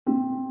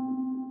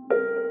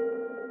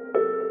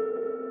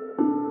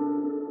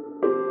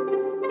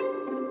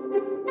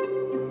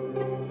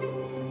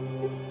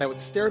would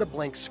stare at a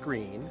blank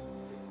screen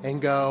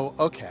and go,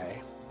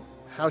 okay,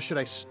 how should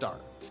I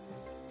start?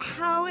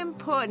 How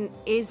important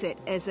is it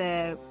as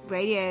a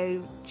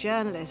radio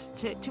journalist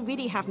to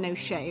really have no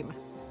shame?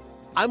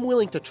 I'm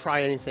willing to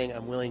try anything.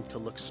 I'm willing to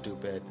look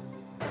stupid.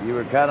 You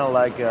were kind of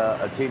like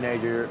a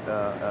teenager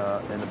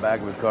in the back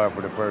of his car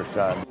for the first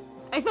time.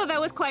 I thought that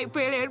was quite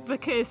brilliant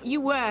because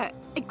you were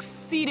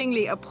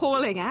exceedingly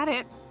appalling at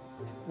it.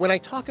 When I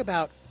talk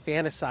about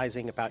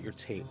fantasizing about your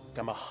tape,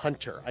 I'm a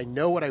hunter. I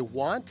know what I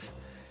want,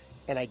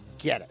 and I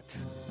get it.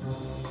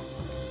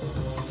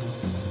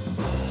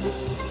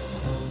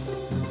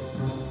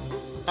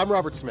 I'm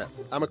Robert Smith.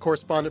 I'm a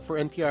correspondent for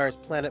NPR's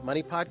Planet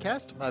Money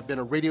podcast. I've been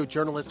a radio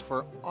journalist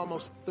for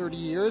almost 30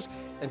 years,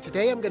 and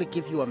today I'm going to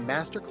give you a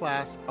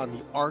masterclass on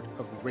the art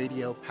of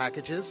radio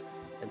packages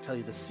and tell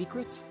you the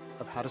secrets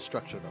of how to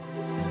structure them.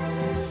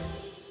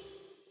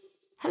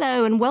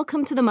 Hello and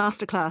welcome to the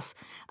Masterclass.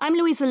 I'm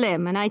Louisa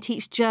Lim and I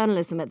teach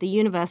journalism at the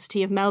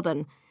University of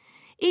Melbourne.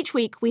 Each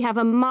week we have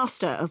a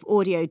master of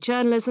audio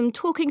journalism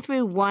talking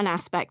through one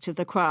aspect of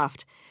the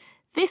craft.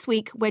 This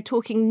week, we're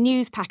talking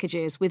news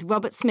packages with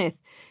Robert Smith,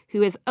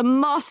 who is a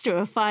master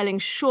of filing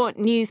short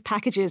news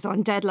packages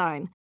on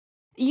deadline.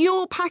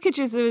 Your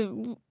packages are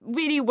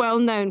really well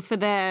known for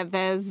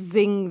their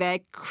zing, their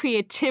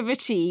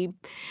creativity.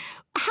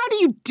 How do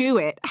you do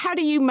it? How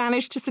do you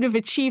manage to sort of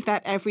achieve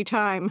that every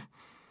time?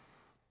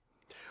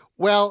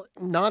 Well,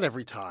 not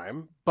every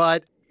time,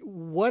 but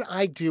what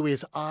I do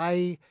is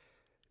I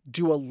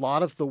do a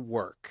lot of the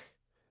work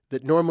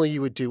that normally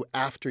you would do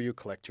after you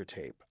collect your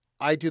tape.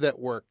 I do that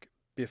work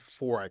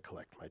before I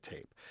collect my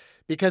tape.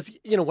 Because,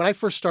 when I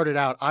first started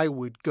out, I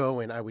would go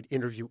and I would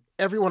interview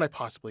everyone I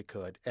possibly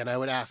could, and I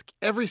would ask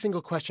every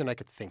single question I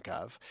could think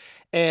of,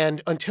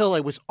 and until I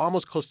was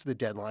almost close to the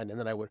deadline, and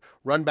then I would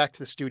run back to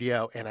the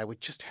studio, and I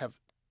would just have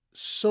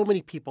so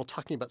many people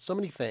talking about so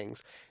many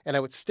things, and I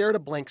would stare at a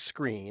blank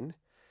screen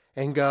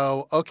and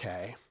go,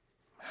 okay,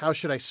 how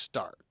should I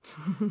start?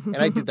 And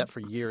I did that for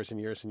years and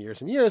years and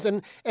years and years,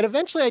 and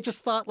eventually I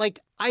just thought,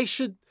 I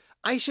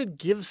should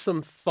give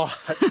some thought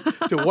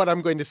to what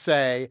I'm going to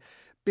say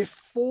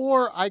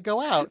before I go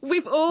out.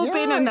 We've all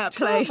been in that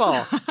place.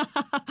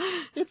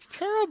 It's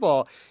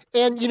terrible.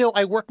 And,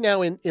 I work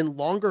now in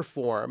longer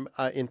form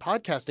in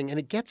podcasting, and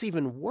it gets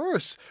even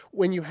worse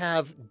when you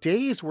have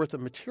days worth of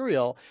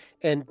material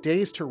and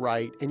days to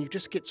write, and you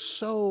just get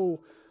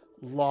so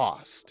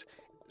lost.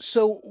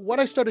 So what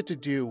I started to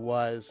do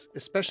was,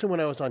 especially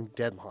when I was on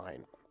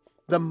deadline,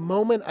 the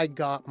moment I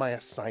got my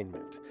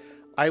assignment,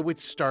 I would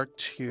start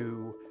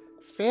to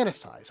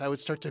fantasize. I would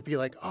start to be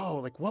like,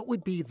 what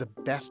would be the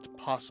best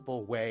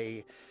possible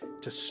way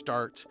to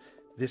start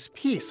this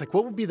piece?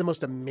 What would be the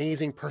most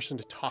amazing person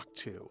to talk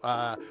to?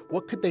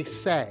 What could they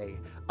say?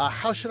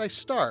 How should I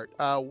start?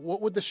 What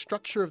would the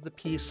structure of the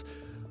piece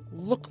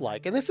look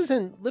like? And this is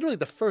in literally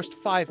the first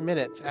 5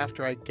 minutes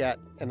after I get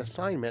an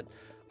assignment.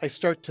 I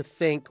start to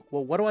think,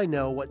 well, what do I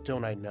know? What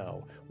don't I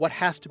know? What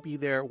has to be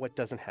there? What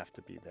doesn't have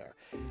to be there?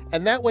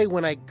 And that way,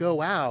 when I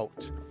go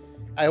out,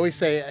 I always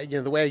say,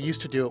 the way I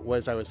used to do it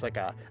was I was like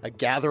a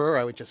gatherer.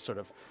 I would just sort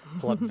of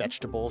pull up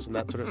vegetables and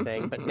that sort of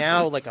thing. But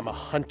now, I'm a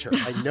hunter.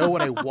 I know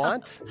what I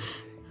want,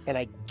 and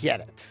I get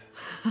it.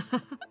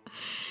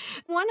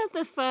 One of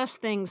the first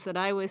things that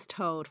I was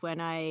told when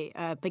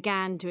I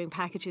began doing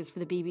packages for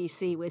the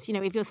BBC was,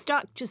 if you're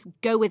stuck, just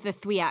go with the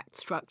 3-act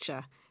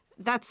structure.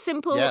 That's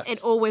simple. Yes.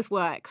 It always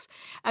works.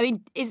 I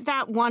mean, is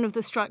that one of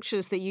the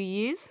structures that you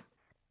use?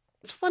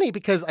 It's funny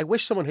because I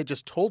wish someone had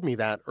just told me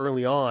that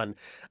early on.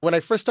 When I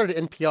first started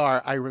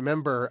NPR, I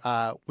remember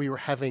we were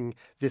having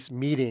this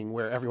meeting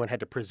where everyone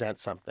had to present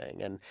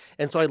something.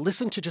 And so I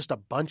listened to just a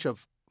bunch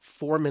of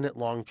 4-minute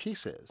long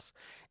pieces.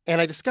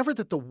 And I discovered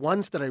that the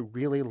ones that I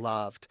really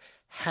loved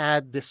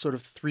had this sort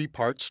of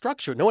 3-part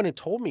structure. No one had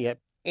told me it.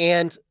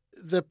 And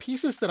the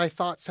pieces that I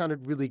thought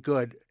sounded really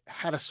good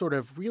had a sort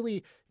of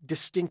really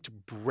distinct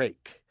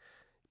break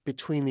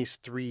between these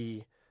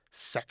 3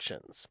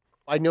 sections.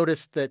 I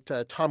noticed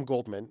that Tom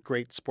Goldman,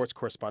 great sports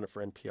correspondent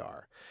for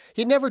NPR,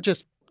 he'd never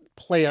just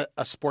play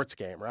a sports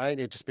game, right?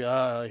 It'd just be,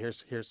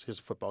 here's a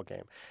football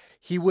game.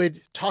 He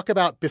would talk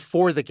about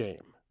before the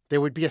game.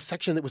 There would be a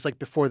section that was like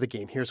before the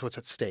game. Here's what's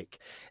at stake.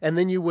 And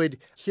then you would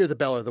hear the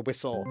bell or the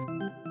whistle,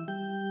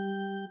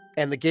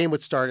 and the game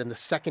would start, and the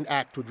second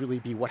act would really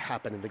be what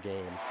happened in the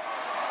game.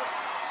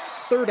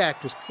 Third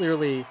act was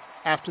clearly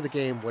after the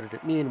game, what did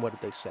it mean? What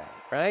did they say,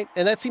 right?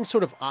 And that seems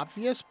sort of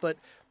obvious, but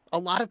a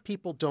lot of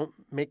people don't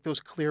make those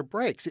clear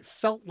breaks. It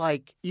felt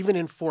like, even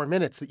in 4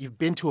 minutes, that you've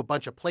been to a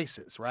bunch of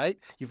places, right?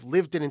 You've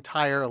lived an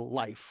entire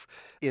life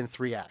in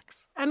 3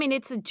 acts. I mean,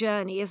 it's a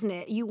journey, isn't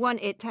it? You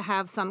want it to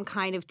have some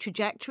kind of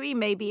trajectory,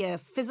 maybe a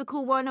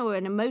physical one or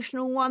an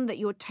emotional one that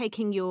you're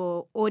taking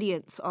your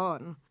audience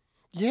on.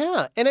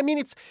 Yeah. And I mean,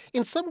 it's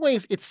in some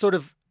ways, it's sort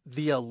of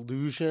the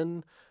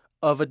illusion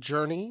of a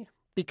journey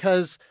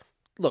because,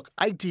 look,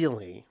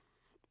 ideally,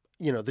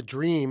 the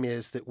dream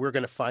is that we're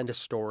going to find a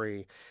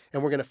story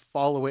and we're going to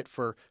follow it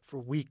for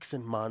weeks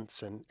and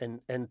months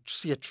and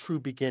see a true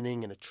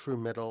beginning and a true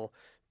middle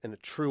and a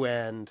true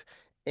end.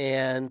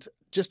 And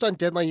just on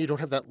deadline, you don't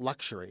have that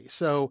luxury.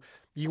 So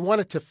you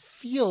want it to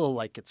feel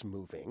like it's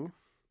moving.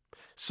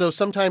 So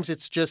sometimes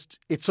it's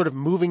sort of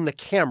moving the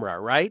camera,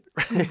 right?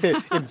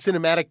 In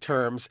cinematic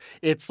terms,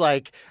 it's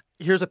like,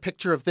 here's a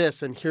picture of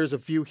this, and here's a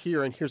view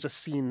here, and here's a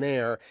scene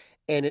there.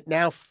 And it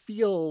now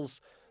feels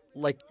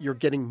like you're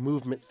getting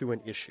movement through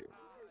an issue.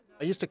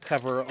 I used to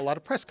cover a lot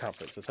of press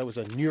conferences. I was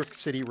a New York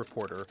City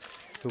reporter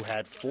who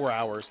had 4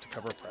 hours to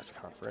cover a press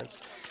conference.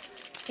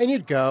 And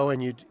you'd go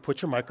and you'd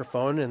put your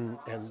microphone and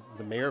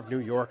the mayor of New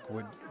York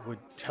would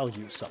tell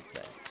you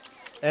something.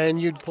 And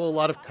you'd pull a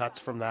lot of cuts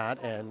from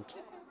that and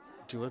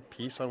do a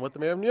piece on what the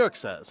mayor of New York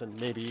says and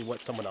maybe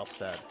what someone else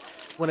said.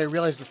 When I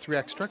realized the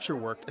 3-act structure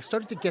worked, I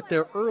started to get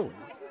there early.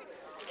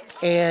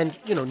 And,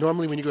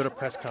 normally when you go to a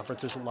press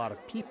conference, there's a lot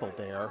of people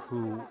there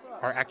who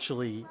are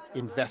actually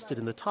invested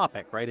in the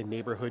topic, right? A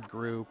neighborhood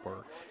group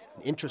or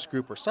an interest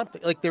group or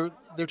something. Like they're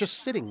just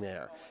sitting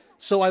there.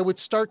 So I would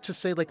start to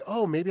say like,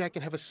 oh, maybe I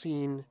can have a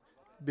scene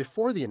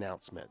before the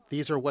announcement.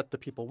 These are what the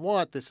people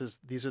want.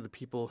 These are the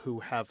people who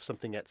have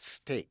something at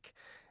stake,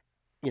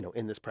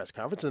 in this press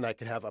conference. And I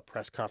could have a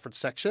press conference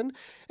section.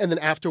 And then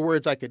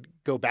afterwards, I could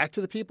go back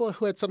to the people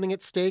who had something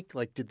at stake.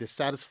 Like, did this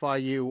satisfy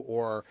you?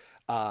 Or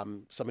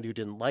somebody who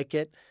didn't like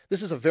it.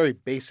 This is a very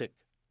basic,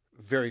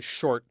 very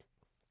short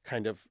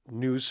kind of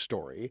news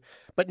story.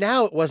 But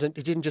now it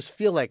didn't just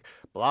feel like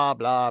blah,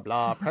 blah,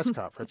 blah press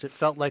conference. It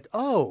felt like,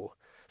 oh,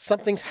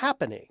 something's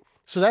happening.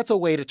 So that's a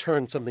way to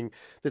turn something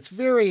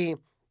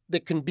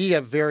that can be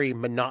a very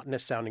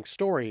monotonous sounding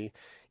story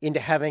into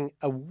having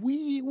a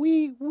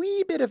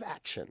wee bit of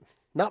action.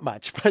 Not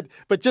much,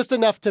 but just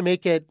enough to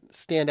make it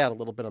stand out a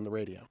little bit on the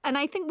radio. And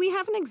I think we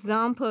have an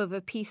example of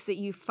a piece that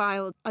you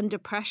filed under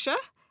pressure.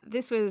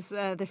 This was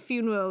the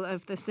funeral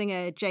of the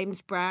singer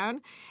James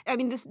Brown. I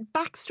mean, this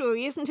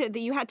backstory, isn't it, that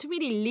you had to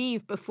really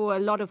leave before a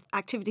lot of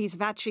activities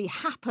have actually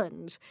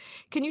happened.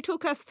 Can you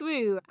talk us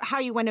through how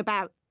you went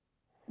about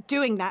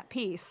doing that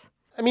piece?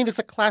 I mean, it's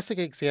a classic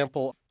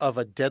example of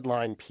a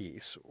deadline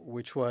piece,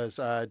 which was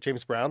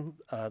James Brown,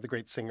 the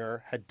great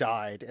singer, had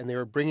died, and they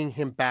were bringing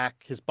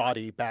his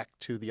body back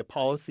to the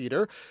Apollo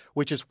Theater,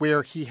 which is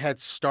where he had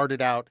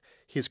started out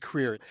his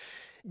career.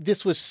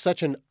 This was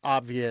such an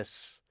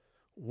obvious,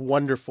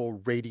 wonderful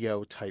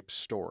radio type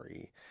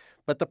story.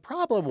 But the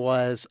problem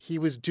was he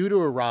was due to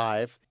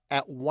arrive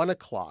at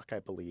 1:00, I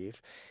believe.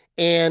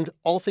 And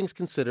All Things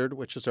Considered,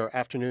 which is our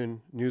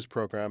afternoon news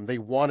program, they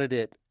wanted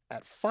it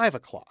at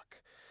 5:00.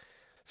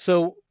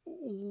 So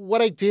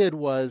what I did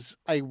was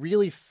I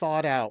really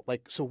thought out,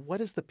 so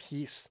what is the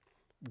piece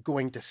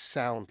going to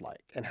sound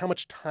like? And how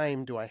much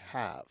time do I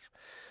have?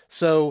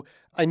 So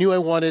I knew I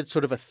wanted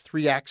sort of a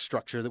 3-act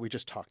structure that we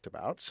just talked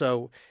about.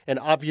 So an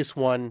obvious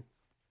one,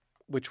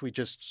 which we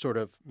just sort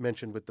of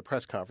mentioned with the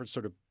press conference,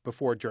 sort of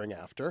before, during,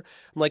 after.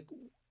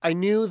 I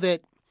knew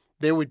that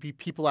there would be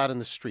people out in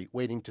the street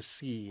waiting to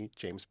see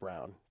James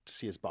Brown, to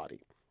see his body.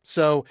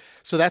 So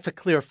that's a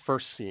clear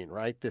first scene,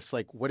 right? This,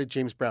 what did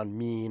James Brown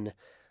mean?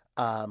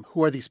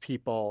 Who are these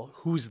people?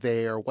 Who's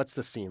there? What's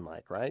the scene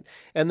like, right?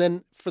 And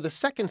then for the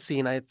second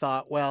scene, I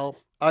thought, well,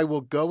 I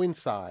will go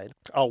inside.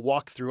 I'll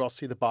walk through. I'll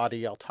see the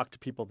body. I'll talk to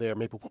people there.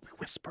 Maybe we'll be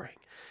whispering.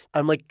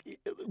 I'm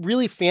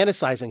really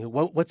fantasizing.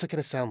 What's it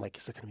going to sound like?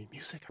 Is it going to be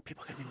music? Are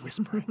people going to be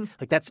whispering?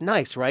 That's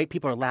nice, right?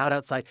 People are loud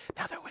outside.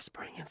 Now they're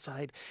whispering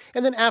inside.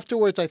 And then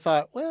afterwards, I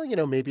thought, well,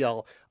 maybe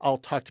I'll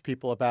talk to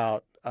people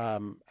about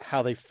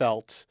how they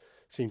felt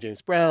seeing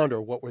James Brown,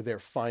 or what were their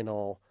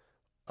final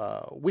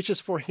wishes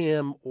for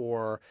him,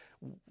 or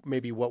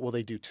maybe what will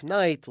they do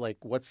tonight?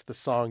 What's the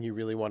song you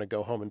really want to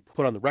go home and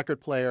put on the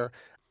record player?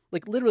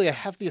 Literally, I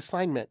have the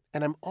assignment,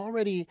 and I'm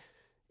already,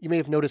 you may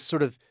have noticed,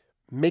 sort of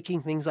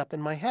making things up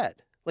in my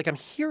head. I'm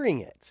hearing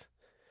it,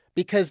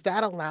 because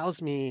that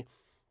allows me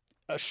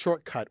a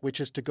shortcut, which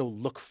is to go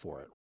look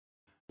for it.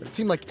 It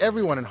seemed like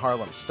everyone in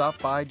Harlem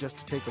stopped by just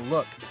to take a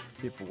look.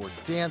 People were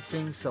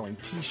dancing, selling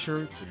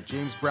T-shirts and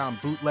James Brown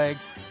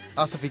bootlegs.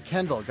 Asafi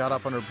Kendall got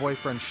up on her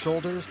boyfriend's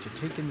shoulders to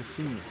take in the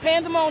scene.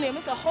 Pandemonium.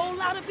 It's a whole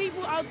lot of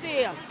people out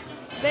there.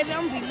 Baby,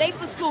 I'm going to be late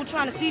for school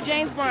trying to see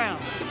James Brown.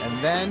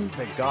 And then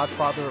the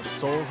godfather of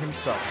soul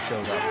himself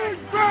showed up. James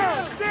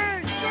Brown!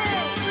 James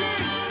Brown!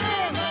 James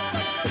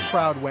Brown! The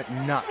crowd went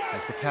nuts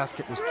as the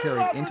casket was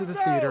carried into the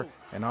theater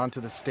and onto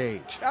the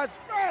stage. That's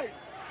right!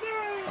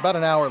 About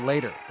an hour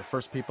later, the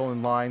first people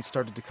in line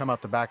started to come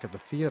out the back of the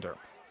theater.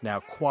 Now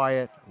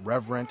quiet,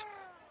 reverent.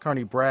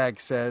 Carney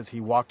Bragg says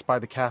he walked by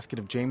the casket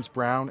of James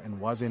Brown and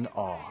was in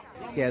awe.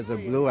 He has a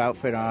blue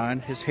outfit on.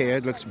 His hair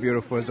looks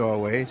beautiful as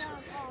always.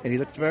 And he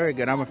looks very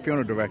good. I'm a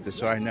funeral director,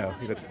 so I know.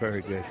 He looks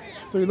very good.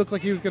 So he looked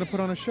like he was going to put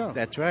on a show.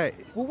 That's right.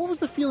 Well, what was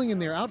the feeling in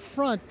there? Out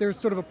front, there's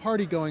sort of a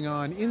party going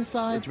on.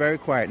 Inside? It's very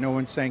quiet. No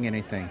one's saying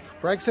anything.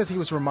 Bragg says he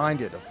was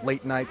reminded of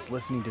late nights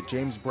listening to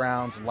James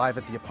Brown's Live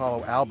at the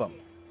Apollo album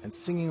and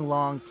singing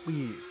along,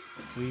 Please,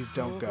 Please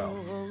Don't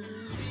Go.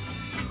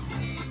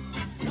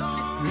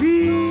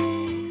 Please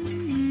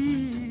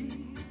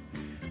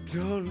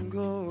don't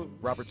go.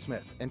 Robert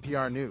Smith,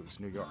 NPR News,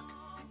 New York.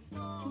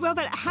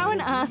 Robert, how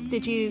on earth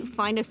did you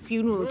find a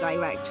funeral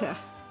director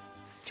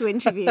to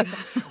interview.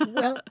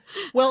 well,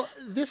 well,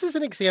 this is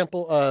an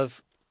example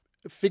of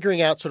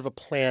figuring out sort of a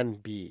plan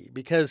B,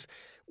 because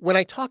when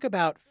I talk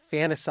about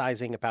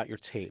fantasizing about your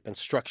tape and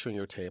structuring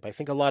your tape, I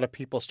think a lot of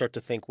people start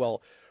to think,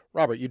 well,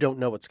 Robert, you don't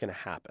know what's going to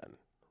happen,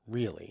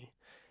 really.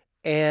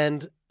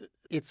 And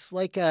it's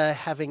like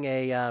having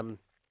a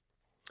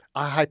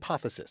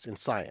hypothesis in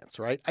science,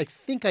 right? I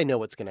think I know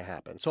what's going to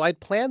happen. So I'd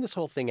planned this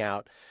whole thing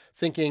out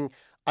thinking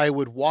I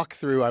would walk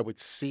through, I would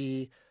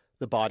see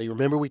the body.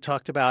 Remember we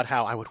talked about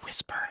how I would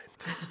whisper.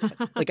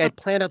 Like I'd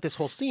planned out this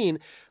whole scene,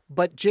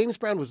 but James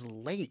Brown was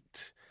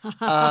late.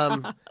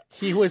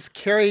 He was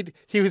carried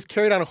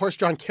on a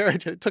horse-drawn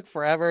carriage. It took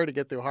forever to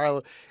get through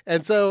Harlem.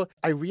 And so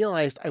I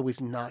realized I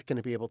was not going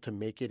to be able to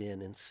make it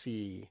in and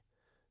see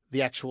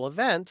the actual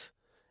event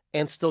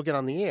and still get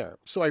on the air.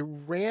 So I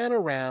ran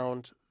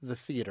around the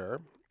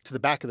theater to the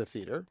back of the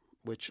theater,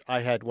 which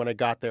I had, when I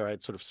got there,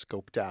 I'd sort of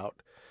scoped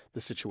out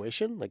the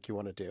situation like you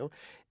want to do.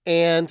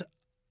 And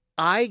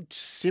I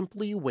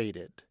simply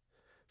waited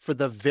for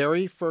the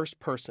very first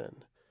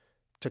person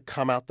to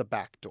come out the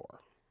back door.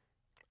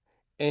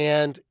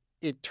 And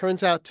it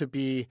turns out to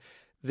be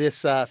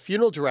this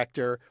funeral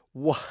director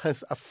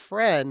was a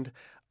friend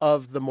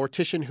of the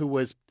mortician who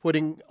was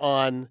putting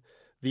on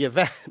the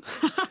event.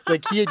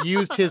 Like he had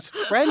used his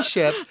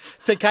friendship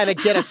to kind of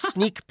get a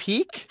sneak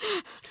peek.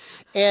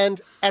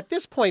 And at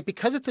this point,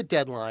 because it's a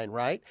deadline,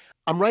 right,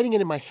 I'm writing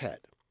it in my head.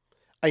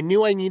 I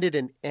knew I needed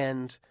an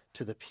end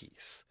to the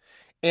piece.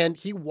 And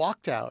he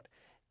walked out,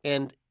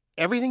 and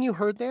everything you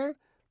heard there,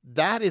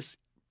 that is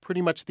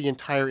pretty much the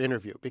entire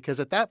interview. Because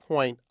at that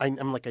point,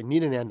 I'm like, I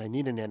need an end, I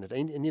need an end,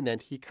 I need an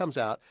end. He comes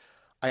out.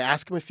 I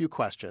ask him a few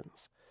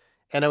questions.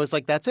 And I was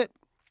like, that's it.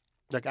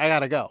 Like, I got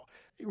to go.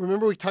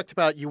 Remember we talked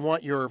about you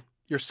want your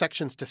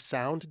sections to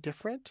sound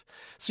different?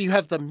 So you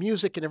have the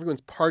music and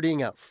everyone's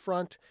partying out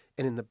front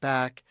and in the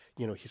back.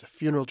 You know, he's a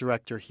funeral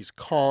director. He's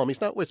calm.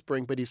 He's not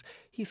whispering, but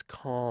he's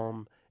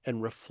calm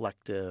and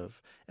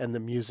reflective. And the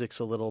music's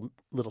a little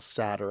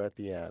sadder at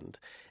the end.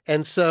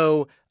 And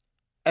so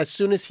as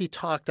soon as he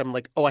talked, I'm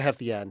like, oh, I have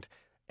the end.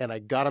 And I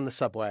got on the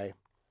subway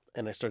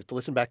and I started to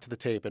listen back to the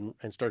tape and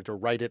started to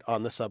write it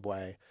on the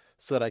subway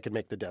so that I could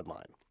make the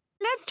deadline.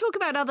 Let's talk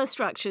about other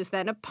structures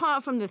then.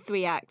 Apart from the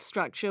 3-act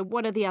structure,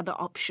 what are the other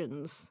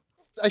options?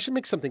 I should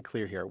make something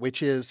clear here,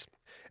 which is,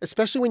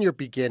 especially when you're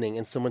beginning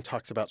and someone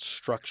talks about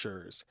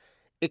structures,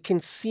 it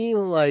can seem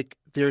like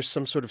there's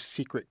some sort of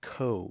secret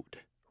code,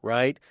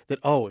 right? That,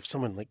 oh, if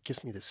someone like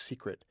gives me this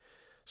secret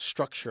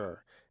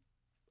structure,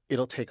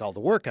 it'll take all the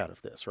work out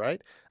of this,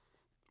 right?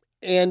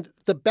 And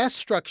the best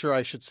structure,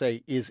 I should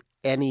say, is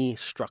any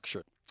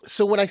structure.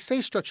 So when I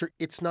say structure,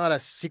 it's not a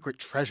secret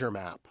treasure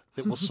map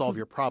that will solve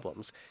your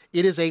problems.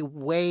 It is a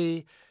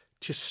way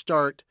to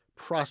start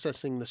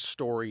processing the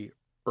story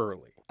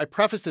early. I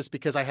preface this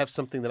because I have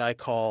something that I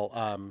call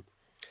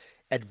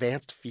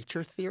advanced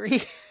feature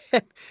theory.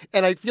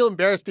 And I feel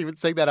embarrassed even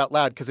saying that out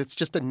loud because it's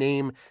just a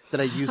name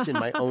that I used in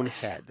my own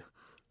head.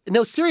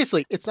 No,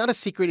 seriously, it's not a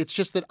secret. It's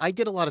just that I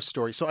did a lot of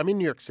stories. So I'm in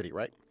New York City,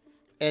 right?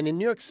 And in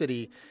New York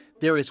City,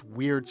 there is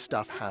weird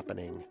stuff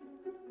happening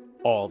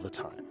all the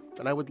time.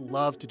 And I would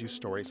love to do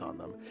stories on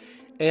them.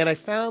 And I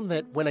found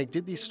that when I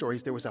did these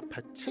stories, there was a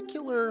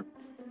particular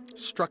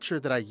structure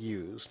that I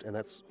used, and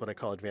that's what I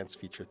call advanced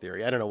feature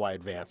theory. I don't know why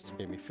advanced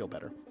made me feel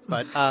better.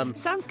 But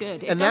sounds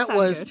good.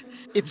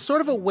 It's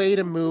sort of a way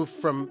to move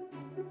from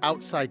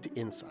outside to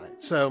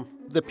inside. So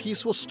the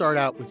piece will start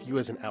out with you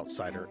as an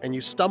outsider, and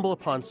you stumble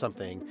upon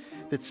something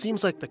that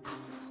seems like the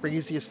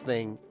craziest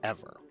thing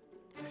ever.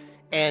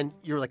 And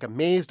you're like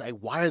amazed,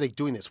 why are they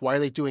doing this? Why are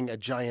they doing a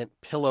giant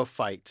pillow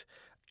fight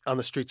on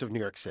the streets of New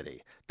York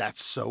City?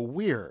 That's so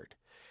weird.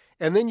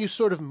 And then you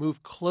sort of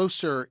move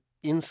closer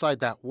inside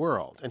that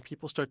world, and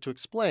people start to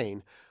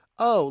explain,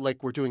 oh,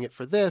 like we're doing it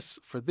for this,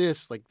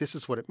 like this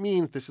is what it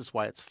means, this is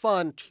why it's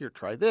fun, here,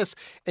 try this.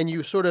 And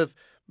you sort of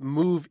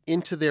move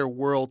into their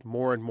world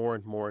more and more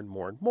and more and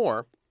more and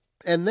more.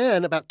 And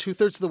then about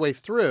 2/3 of the way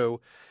through,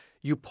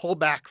 you pull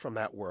back from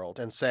that world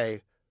and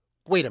say,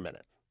 wait a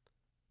minute,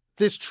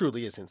 this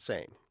truly is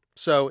insane.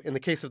 So in the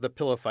case of the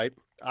pillow fight,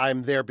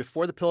 I'm there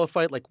before the pillow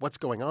fight, like, what's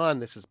going on?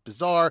 This is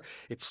bizarre.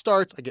 It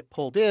starts, I get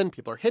pulled in,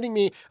 people are hitting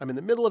me, I'm in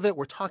the middle of it,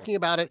 we're talking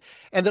about it.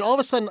 And then all of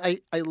a sudden,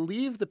 I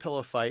leave the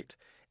pillow fight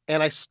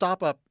and I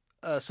stop up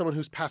someone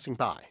who's passing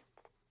by,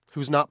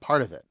 who's not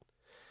part of it,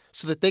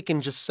 so that they can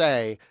just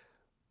say,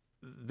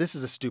 this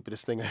is the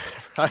stupidest thing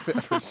I've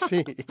ever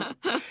seen.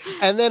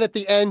 And then at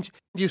the end,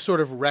 you sort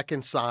of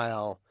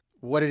reconcile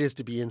what it is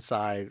to be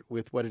inside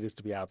with what it is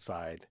to be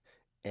outside.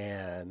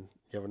 And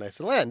you have a nice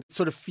little end. It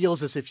sort of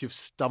feels as if you've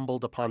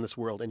stumbled upon this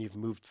world and you've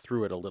moved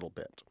through it a little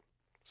bit.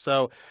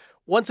 So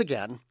once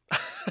again,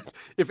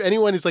 if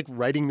anyone is like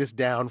writing this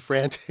down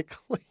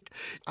frantically,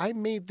 I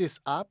made this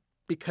up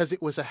because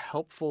it was a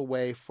helpful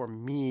way for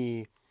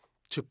me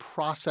to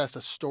process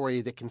a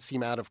story that can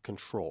seem out of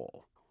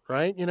control,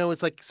 right? You know,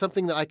 it's like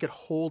something that I could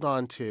hold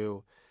on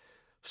to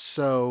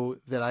so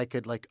that I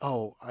could like,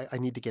 oh, I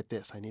need to get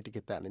this, I need to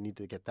get that, I need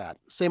to get that.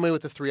 Same way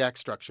with the 3-act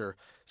structure,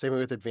 same way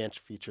with advanced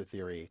feature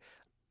theory.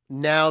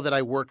 now that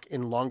I work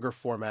in longer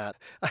format,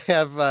 I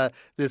have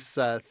this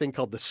thing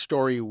called the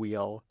story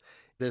wheel.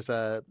 There's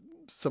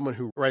someone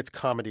who writes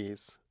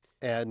comedies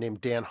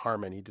named Dan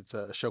Harmon. He did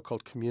a show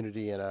called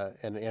Community and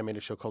an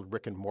animated show called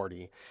Rick and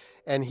Morty.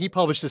 And he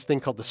published this thing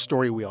called the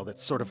story wheel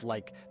that's sort of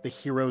like the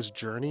hero's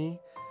journey,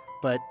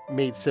 but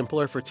made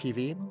simpler for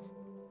TV.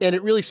 And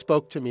it really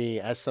spoke to me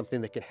as something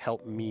that could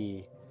help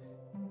me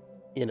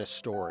in a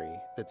story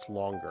that's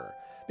longer.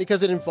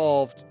 Because it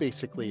involved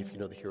basically, if you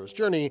know the hero's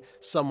journey,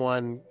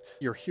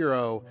 your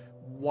hero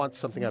wants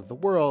something out of the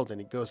world and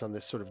he goes on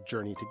this sort of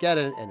journey to get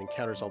it and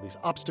encounters all these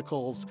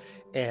obstacles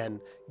and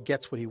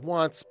gets what he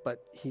wants,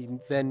 but he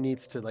then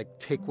needs to like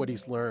take what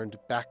he's learned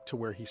back to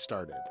where he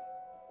started.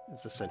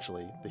 It's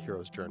essentially the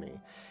hero's journey.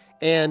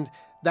 And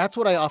that's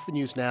what I often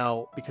use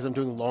now because I'm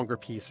doing longer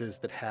pieces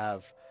that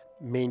have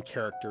main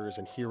characters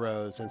and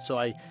heroes. And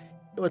so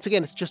once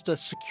again, it's just a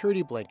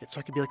security blanket. So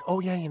I could be like, oh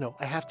yeah,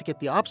 I have to get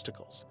the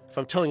obstacles. If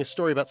I'm telling a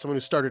story about someone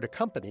who started a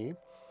company,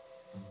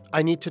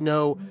 I need to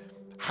know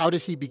how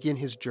did he begin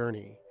his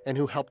journey and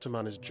who helped him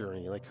on his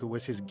journey? Like who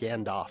was his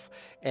Gandalf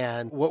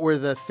and what were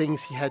the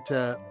things he had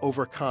to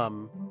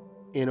overcome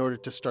in order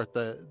to start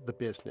the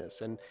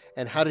business?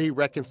 And how did he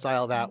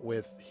reconcile that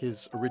with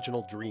his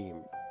original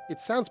dream?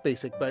 It sounds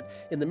basic, but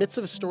in the midst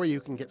of a story,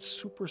 you can get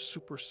super,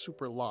 super,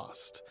 super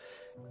lost.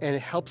 And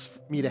it helps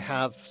me to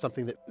have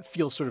something that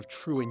feels sort of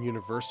true and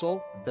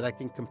universal that I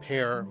can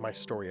compare my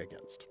story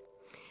against.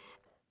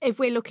 If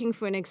we're looking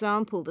for an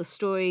example, the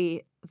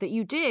story that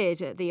you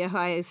did at the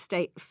Ohio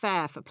State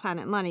Fair for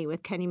Planet Money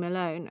with Kenny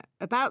Malone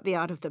about the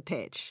art of the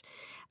pitch,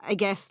 I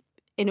guess,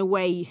 in a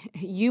way,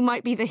 you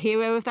might be the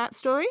hero of that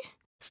story?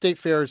 State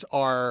fairs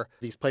are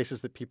these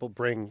places that people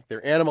bring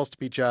their animals to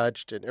be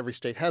judged, and every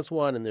state has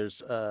one, and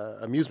there's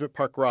amusement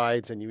park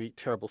rides, and you eat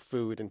terrible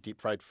food and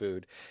deep-fried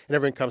food, and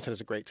everyone comes and has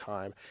a great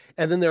time.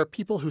 And then there are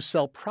people who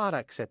sell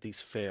products at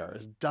these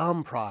fairs,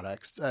 dumb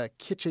products,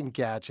 kitchen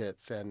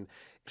gadgets, and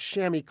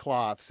chamois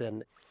cloths,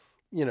 and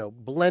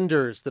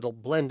blenders that'll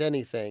blend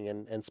anything,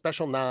 and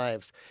special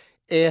knives.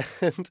 And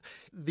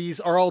these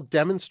are all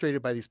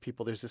demonstrated by these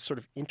people. There's this sort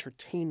of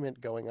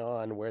entertainment going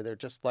on where they're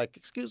just like,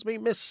 excuse me,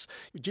 miss,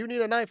 do you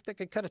need a knife that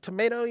can cut a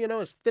tomato,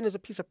 as thin as a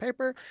piece of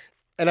paper?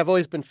 And I've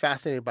always been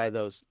fascinated by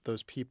those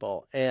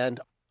people. And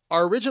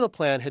our original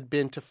plan had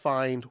been to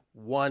find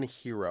one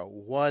hero,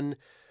 one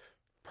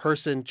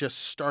person just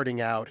starting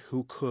out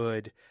who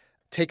could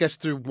take us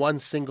through one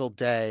single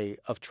day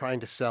of trying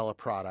to sell a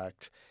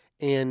product.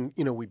 And,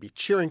 we'd be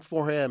cheering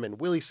for him, and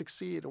will he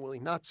succeed or will he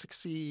not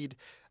succeed?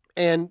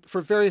 And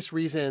for various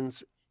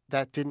reasons,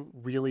 that didn't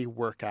really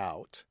work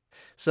out.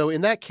 So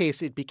in that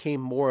case, it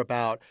became more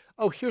about,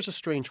 oh, here's a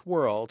strange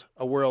world,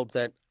 a world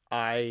that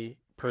I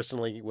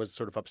personally was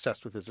sort of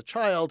obsessed with as a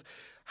child.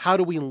 How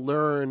do we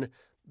learn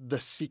the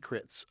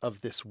secrets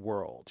of this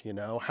world?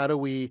 How do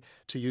we,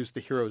 to use the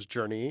hero's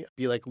journey,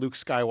 be like Luke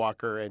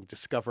Skywalker and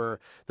discover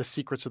the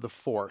secrets of the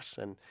Force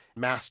and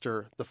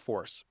master the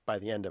Force by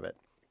the end of it?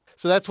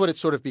 So that's what it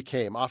sort of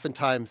became.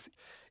 Oftentimes,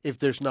 if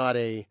there's not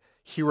a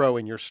hero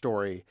in your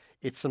story,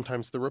 it's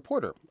sometimes the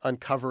reporter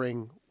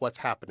uncovering what's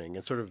happening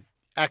and sort of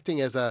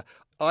acting as a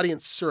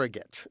audience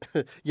surrogate,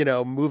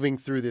 moving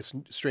through this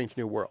strange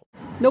new world.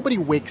 Nobody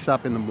wakes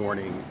up in the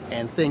morning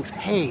and thinks,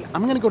 hey,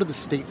 I'm going to go to the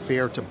state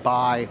fair to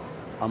buy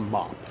a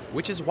mop.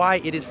 Which is why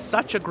it is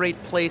such a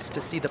great place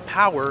to see the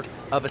power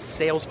of a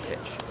sales pitch.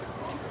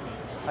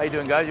 How you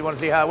doing, guys? You want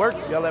to see how it works?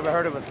 Y'all ever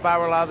heard of a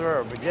spiral lather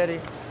or a Brigetti?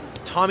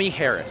 Tommy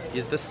Harris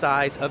is the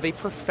size of a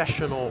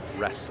professional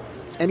wrestler.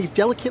 And he's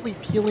delicately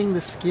peeling the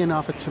skin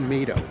off a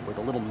tomato with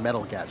a little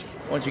metal gadget.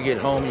 Once you get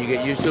home, you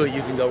get used to it.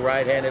 You can go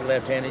right-handed,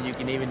 left-handed. You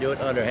can even do it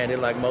underhanded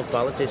like most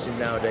politicians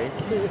nowadays.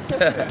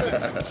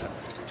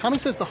 Tommy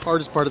says the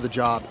hardest part of the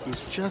job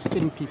is just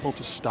getting people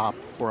to stop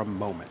for a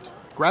moment.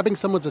 Grabbing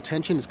someone's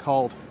attention is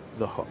called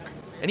the hook.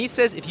 And he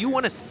says if you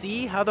want to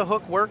see how the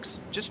hook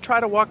works, just try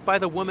to walk by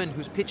the woman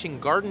who's pitching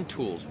garden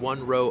tools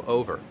one row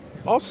over.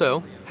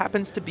 Also,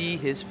 happens to be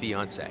his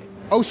fiancée.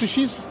 Oh, so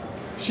she's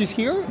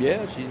here?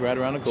 Yeah, she's right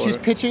around the corner. She's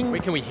pitching?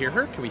 Wait, can we hear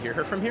her? Can we hear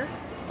her from here?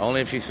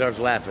 Only if she starts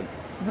laughing.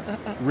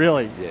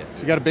 Really? Yeah.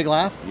 She got a big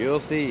laugh?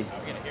 You'll see.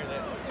 I'm going to hear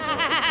this.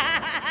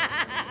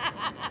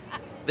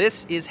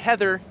 This is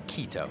Heather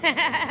Keto.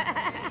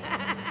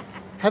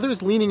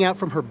 Heather's leaning out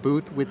from her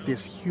booth with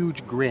this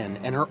huge grin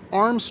and her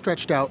arms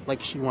stretched out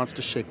like she wants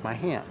to shake my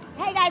hand.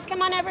 Hey guys,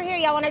 come on over here.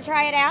 Y'all want to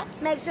try it out?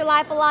 Makes your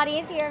life a lot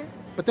easier.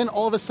 But then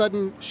all of a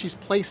sudden, she's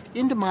placed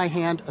into my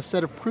hand a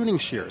set of pruning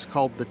shears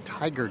called the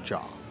Tiger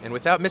Jaw. And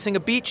without missing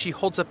a beat, she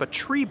holds up a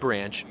tree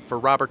branch for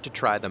Robert to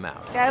try them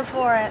out. Go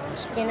for it.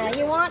 You know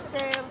you want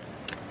to.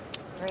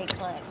 3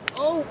 clicks.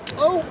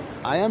 Oh,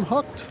 I am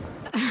hooked.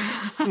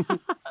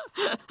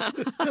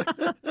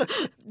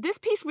 This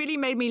piece really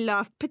made me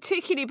laugh,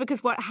 particularly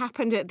because what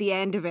happened at the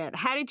end of it.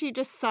 How did you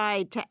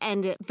decide to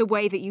end it the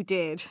way that you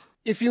did?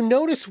 If you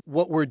notice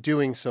what we're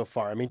doing so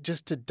far,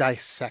 just to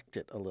dissect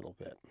it a little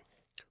bit,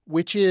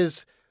 which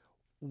is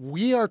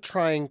we are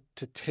trying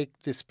to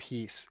take this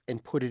piece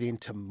and put it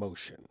into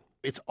motion.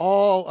 It's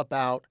all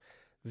about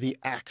the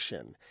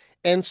action.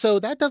 And so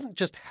that doesn't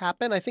just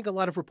happen. I think a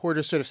lot of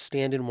reporters sort of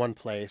stand in one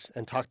place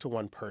and talk to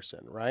one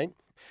person, right?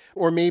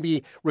 Or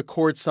maybe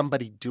record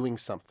somebody doing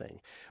something.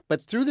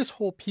 But through this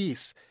whole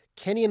piece,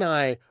 Kenny and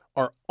I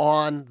are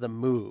on the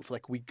move.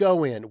 Like we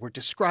go in, we're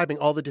describing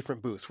all the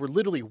different booths. We're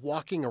literally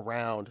walking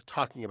around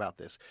talking about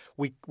this.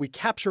 We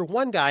capture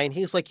one guy and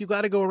he's like, you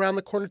got to go around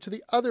the corner to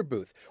the other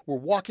booth. We're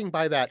walking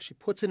by that. She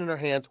puts it in her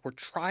hands. We're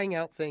trying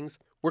out things.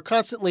 We're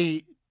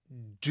constantly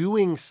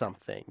doing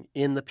something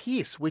in the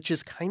piece, which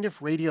is kind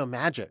of radio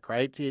magic,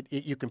 right?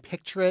 You can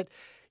picture it.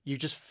 You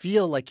just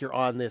feel like you're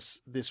on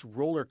this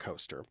roller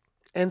coaster.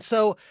 And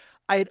so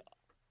I'd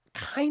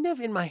kind of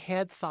in my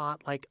head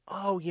thought like,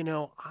 oh,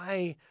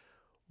 I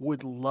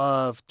would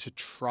love to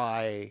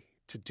try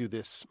to do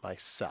this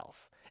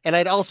myself. And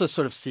I'd also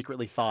sort of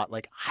secretly thought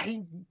like,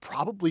 I'm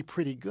probably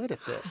pretty good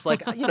at this.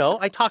 Like,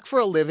 I talk for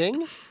a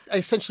living. I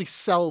essentially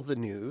sell the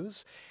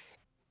news.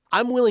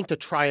 I'm willing to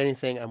try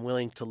anything. I'm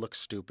willing to look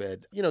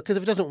stupid, because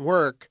if it doesn't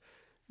work,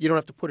 you don't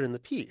have to put it in the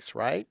piece,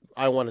 right?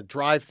 I want to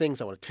drive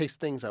things. I want to taste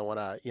things. I want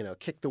to,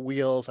 kick the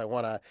wheels. I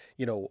want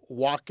to,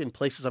 walk in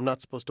places I'm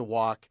not supposed to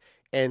walk.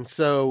 And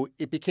so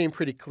it became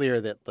pretty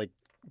clear that like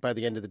by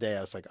the end of the day,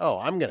 I was like, oh,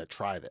 I'm going to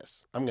try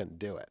this. I'm going to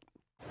do it.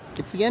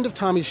 It's the end of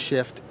Tommy's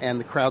shift and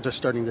the crowds are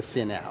starting to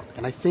thin out.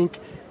 And I think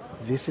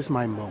this is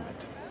my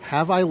moment.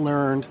 Have I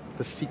learned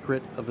the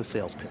secret of the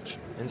sales pitch?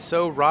 And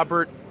so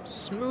Robert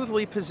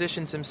smoothly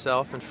positions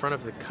himself in front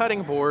of the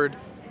cutting board,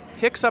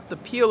 picks up the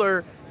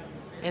peeler,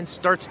 and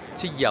starts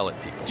to yell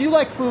at people. Do you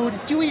like food?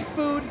 Do you eat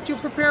food? Do you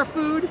prepare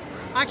food?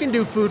 I can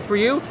do food for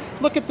you.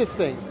 Look at this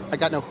thing. I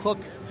got no hook.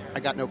 I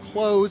got no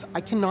clothes.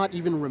 I cannot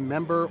even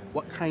remember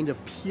what kind of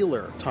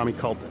peeler Tommy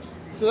called this.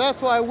 So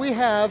that's why we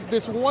have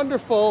this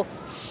wonderful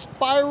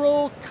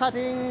spiral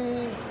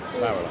cutting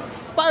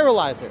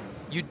spiralizer.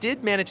 You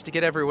did manage to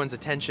get everyone's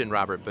attention,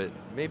 Robert, but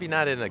maybe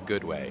not in a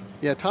good way.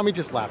 Yeah, Tommy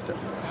just laughed at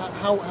me.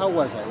 How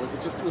was I? Was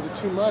it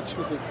too much?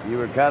 Was it? You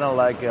were kind of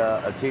like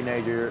a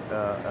teenager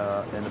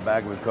in the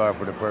back of his car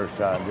for the first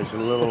time, just a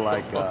little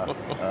like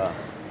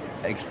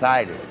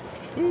excited.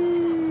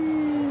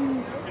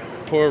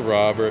 Poor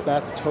Robert.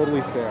 That's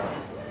totally fair.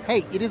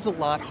 Hey, it is a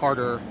lot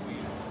harder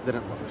than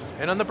it looks.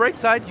 And on the bright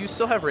side, you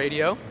still have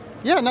radio.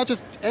 Yeah, not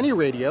just any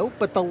radio,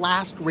 but the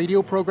last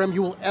radio program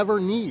you will ever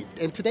need.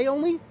 And today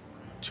only,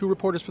 2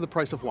 reporters for the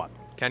price of 1.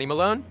 Kenny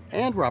Malone.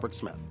 And Robert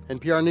Smith.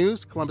 NPR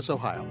News, Columbus,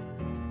 Ohio.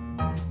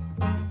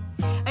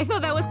 I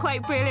thought that was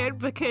quite brilliant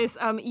because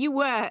you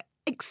were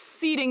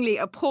exceedingly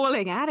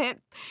appalling at it,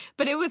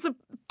 but it was a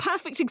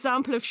perfect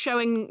example of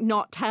showing,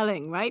 not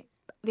telling, right?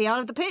 The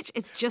art of the pitch,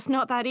 it's just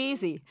not that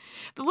easy.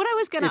 But what I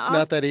was going to ask... It's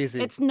not that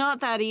easy. It's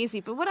not that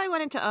easy. But what I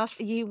wanted to ask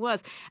for you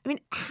was,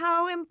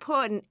 how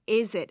important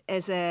is it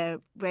as a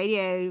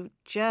radio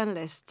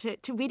journalist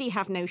to really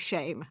have no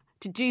shame,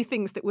 to do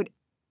things that would,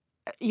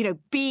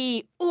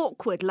 be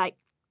awkward, like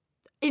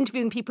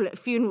interviewing people at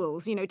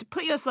funerals, to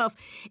put yourself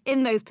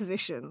in those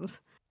positions?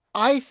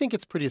 I think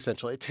it's pretty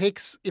essential.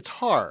 It's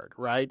hard,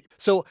 right?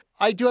 So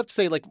I do have to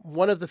say, like,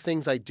 one of the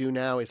things I do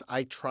now is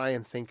I try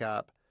and think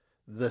up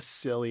the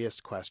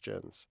silliest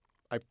questions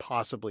I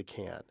possibly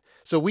can.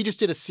 So we just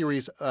did a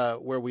series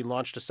where we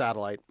launched a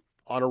satellite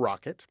on a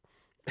rocket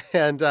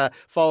and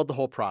followed the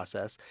whole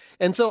process.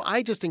 And so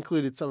I just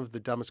included some of the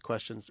dumbest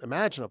questions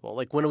imaginable.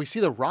 Like when we see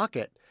the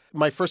rocket,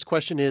 my first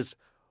question is,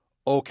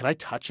 oh, can I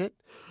touch it?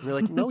 And they're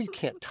like, no, you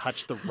can't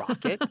touch the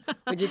rocket.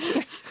 Like you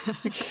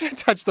can't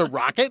touch the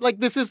rocket. Like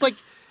this is like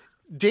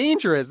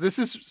dangerous. This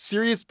is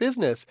serious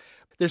business.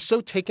 They're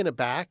so taken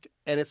aback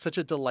and it's such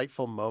a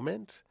delightful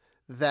moment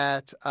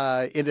that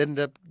it ended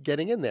up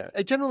getting in there.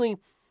 I generally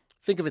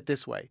think of it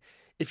this way.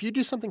 If you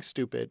do something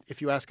stupid,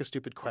 if you ask a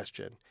stupid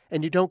question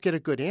and you don't get a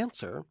good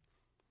answer,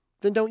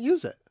 then don't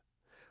use it.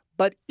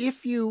 But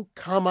if you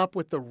come up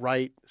with the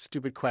right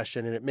stupid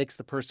question and it makes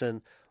the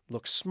person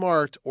look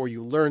smart or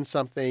you learn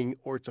something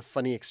or it's a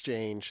funny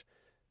exchange,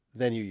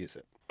 then you use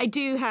it. I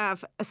do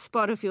have a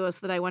spot of yours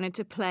that I wanted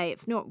to play.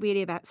 It's not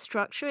really about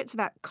structure. It's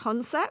about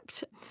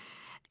concept.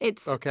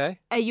 It's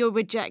your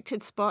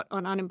rejected spot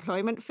on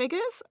unemployment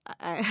figures.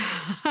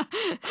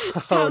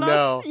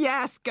 No.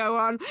 Yes, go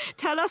on.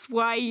 Tell us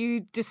why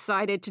you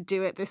decided to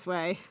do it this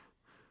way.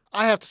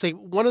 I have to say,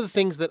 one of the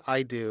things that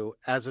I do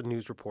as a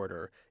news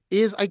reporter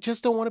is I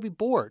just don't want to be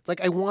bored. Like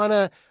I want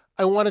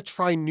to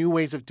try new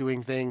ways of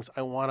doing things.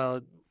 I want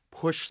to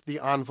push the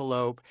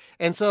envelope.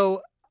 And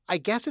so I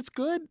guess it's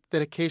good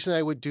that occasionally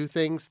I would do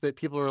things that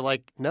people are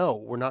like, no,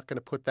 we're not going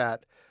to put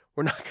that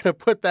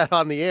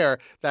on the air.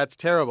 That's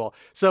terrible.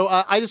 So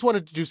I just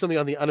wanted to do something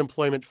on the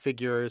unemployment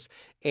figures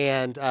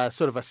and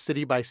sort of a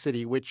city by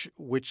city, which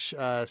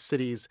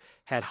cities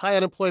had high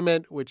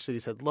unemployment, which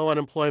cities had low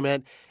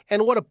unemployment.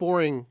 And what a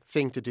boring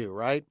thing to do,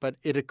 right? But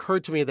it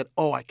occurred to me that,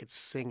 I could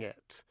sing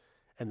it.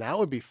 And that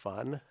would be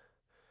fun.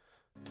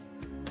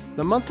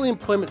 The monthly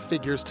employment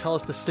figures tell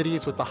us the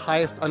cities with the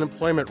highest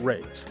unemployment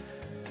rates.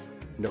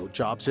 No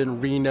jobs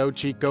in Reno,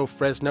 Chico,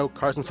 Fresno,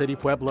 Carson City,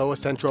 Pueblo,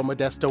 Centro,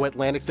 Modesto,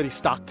 Atlantic City,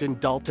 Stockton,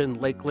 Dalton,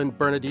 Lakeland,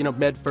 Bernardino,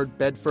 Medford,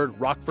 Bedford,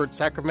 Rockford,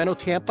 Sacramento,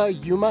 Tampa,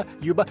 Yuma,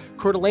 Yuba,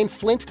 Coeur d'Alene,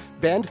 Flint,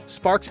 Bend,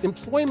 Sparks,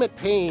 employment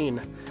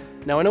pain.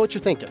 Now I know what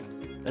you're thinking.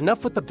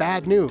 Enough with the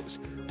bad news.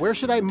 Where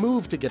should I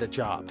move to get a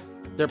job?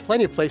 There are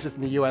plenty of places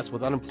in the U.S.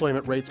 with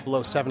unemployment rates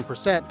below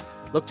 7%.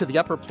 Look to the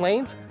Upper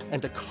Plains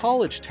and to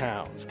college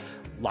towns.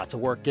 Lots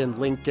of work in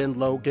Lincoln,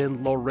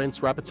 Logan,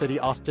 Lawrence, Rapid City,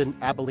 Austin,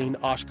 Abilene,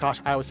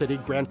 Oshkosh, Iowa City,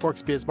 Grand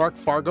Forks, Bismarck,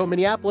 Fargo,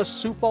 Minneapolis,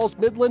 Sioux Falls,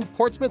 Midland,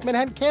 Portsmouth,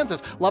 Manhattan,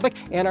 Kansas, Lubbock,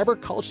 Ann Arbor,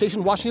 College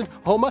Station, Washington,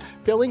 Houma,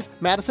 Billings,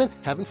 Madison,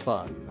 having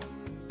fun.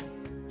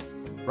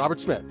 Robert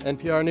Smith,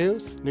 NPR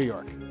News, New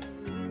York.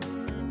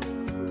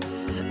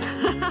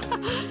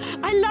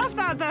 I love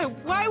that, though.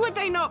 Why would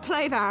they not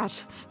play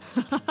that?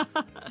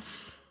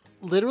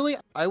 Literally,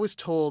 I was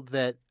told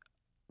that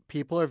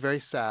people are very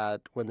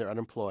sad when they're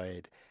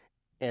unemployed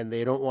and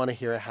they don't want to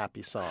hear a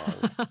happy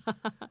song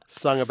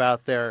sung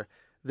about their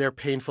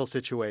painful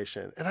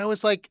situation. And I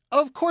was like,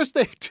 of course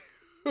they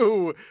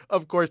do.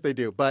 Of course they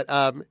do. But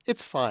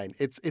it's fine.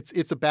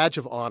 It's a badge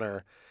of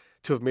honor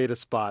to have made a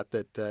spot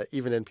that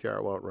even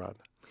NPR won't run.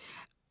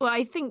 Well,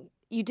 I think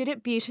you did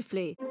it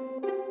beautifully.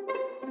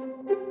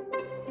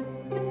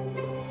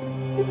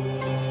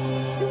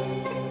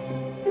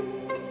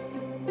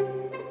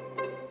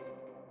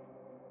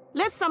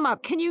 Let's sum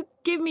up. Can you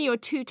give me your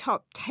 2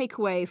 top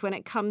takeaways when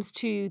it comes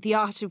to the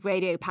art of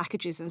radio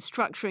packages and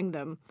structuring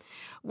them?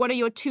 What are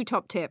your 2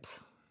 top tips?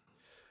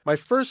 My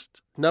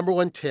first number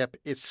 1 tip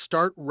is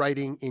start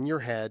writing in your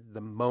head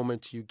the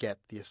moment you get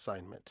the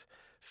assignment.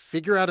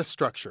 Figure out a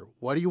structure.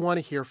 What do you want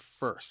to hear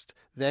first?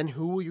 Then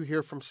who will you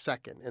hear from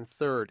second and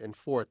third and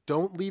fourth?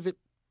 Don't leave it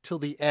till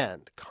the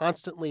end.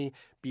 Constantly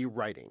be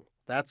writing.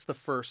 That's the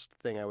first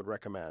thing I would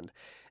recommend.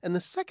 And the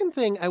second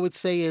thing I would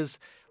say is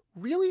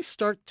really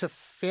start to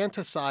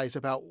fantasize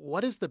about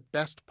what is the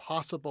best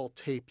possible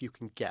tape you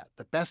can get,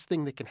 the best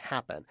thing that can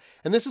happen.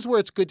 And this is where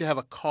it's good to have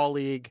a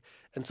colleague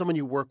and someone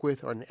you work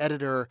with or an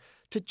editor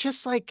to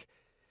just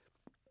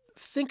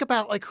think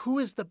about who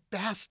is the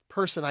best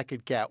person I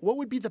could get? What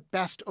would be the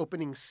best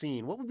opening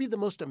scene? What would be the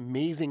most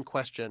amazing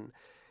question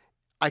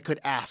I could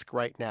ask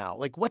right now?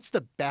 What's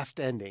the best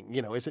ending?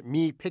 Is it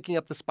me picking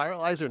up the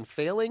spiralizer and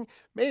failing?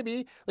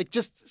 Maybe.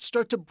 Just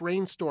start to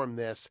brainstorm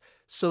this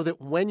so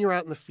that when you're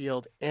out in the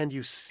field and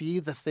you see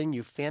the thing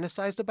you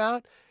fantasized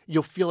about,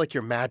 you'll feel like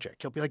you're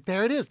magic. You'll be like,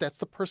 there it is. That's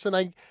the person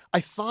I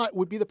thought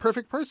would be the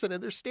perfect person,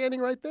 and they're standing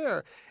right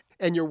there.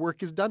 And your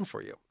work is done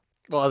for you.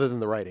 Well, other than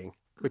the writing,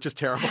 which is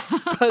terrible.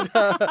 But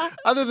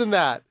other than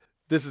that,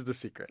 this is the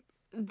secret.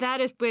 That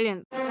is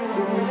brilliant.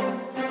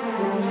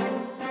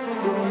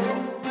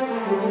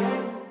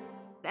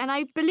 And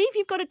I believe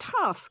you've got a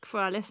task for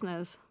our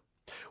listeners.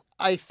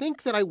 I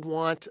think that I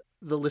want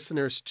the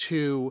listeners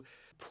to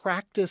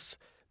practice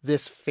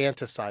this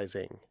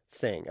fantasizing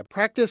thing,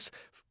 practice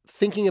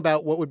thinking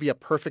about what would be a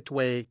perfect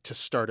way to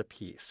start a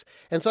piece.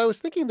 And so I was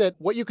thinking that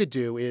what you could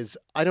do is,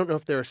 I don't know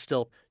if there are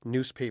still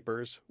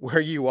newspapers where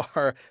you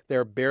are, there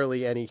are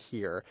barely any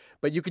here,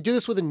 but you could do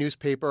this with a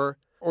newspaper,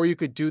 or you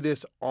could do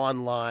this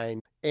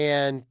online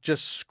and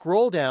just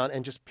scroll down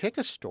and just pick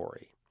a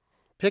story.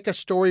 Pick a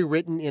story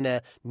written in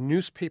a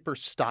newspaper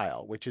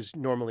style, which is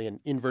normally an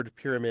inverted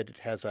pyramid. It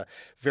has a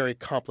very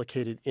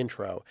complicated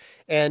intro.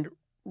 And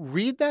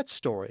read that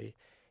story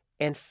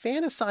and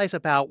fantasize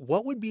about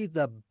what would be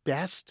the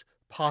best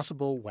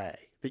possible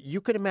way that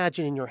you could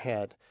imagine in your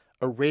head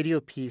a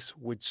radio piece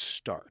would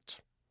start.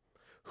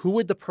 Who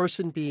would the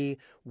person be?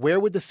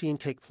 Where would the scene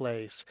take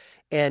place?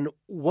 And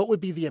what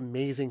would be the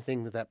amazing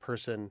thing that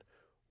person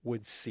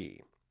would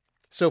see?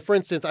 So, for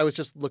instance, I was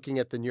just looking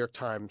at the New York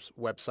Times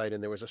website,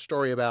 and there was a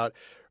story about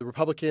the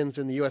Republicans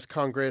in the U.S.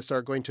 Congress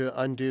are going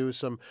to undo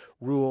some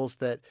rules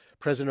that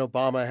President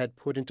Obama had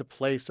put into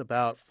place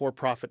about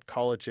for-profit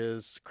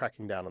colleges,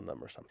 cracking down on them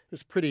or something. It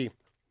was a pretty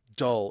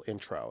dull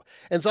intro.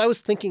 And so I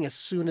was thinking as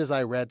soon as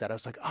I read that, I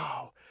was like,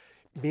 oh,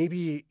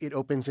 maybe it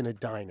opens in a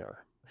diner.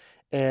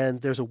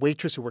 And there's a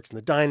waitress who works in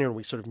the diner, and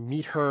we sort of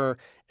meet her,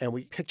 and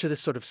we picture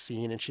this sort of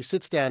scene. And she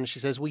sits down and she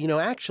says,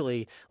 well,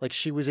 actually,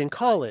 she was in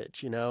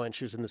college, and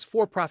she was in this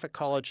for-profit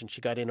college, and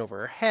she got in over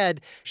her head.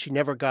 She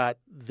never got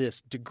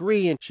this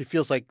degree, and she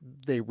feels like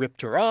they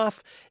ripped her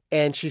off.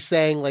 And she's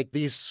saying,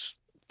 these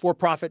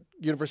for-profit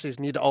universities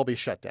need to all be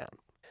shut down.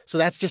 So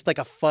that's just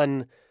a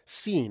fun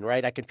scene,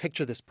 right? I can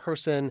picture this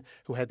person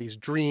who had these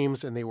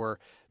dreams, and they were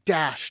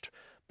dashed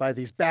by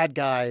these bad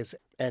guys.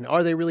 And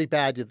are they really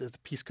bad? The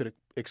piece could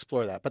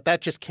explore that. But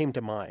that just came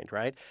to mind,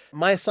 right?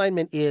 My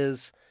assignment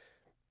is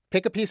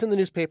pick a piece in the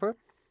newspaper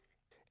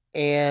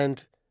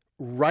and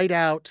write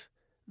out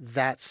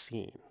that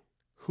scene.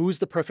 Who's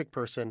the perfect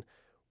person?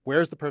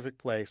 Where's the perfect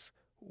place?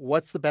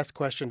 What's the best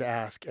question to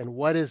ask? And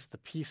what is the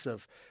piece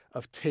of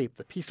tape,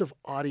 the piece of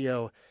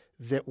audio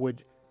that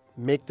would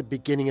make the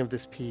beginning of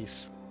this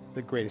piece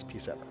the greatest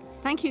piece ever?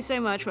 Thank you so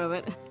much,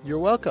 Robert. You're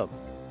welcome.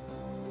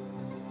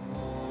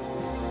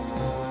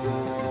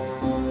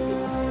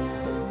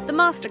 The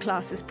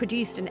Masterclass is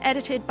produced and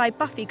edited by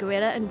Buffy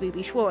Gorilla and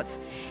Ruby Schwartz.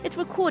 It's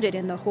recorded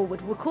in the Hallwood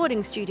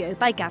Recording Studio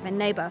by Gavin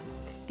Neighbour.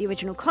 The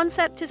original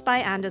concept is by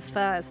Anders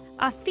Furs.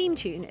 Our theme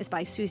tune is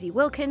by Susie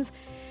Wilkins.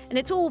 And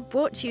it's all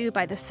brought to you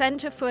by the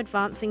Centre for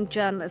Advancing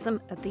Journalism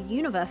at the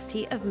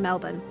University of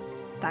Melbourne.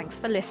 Thanks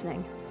for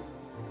listening.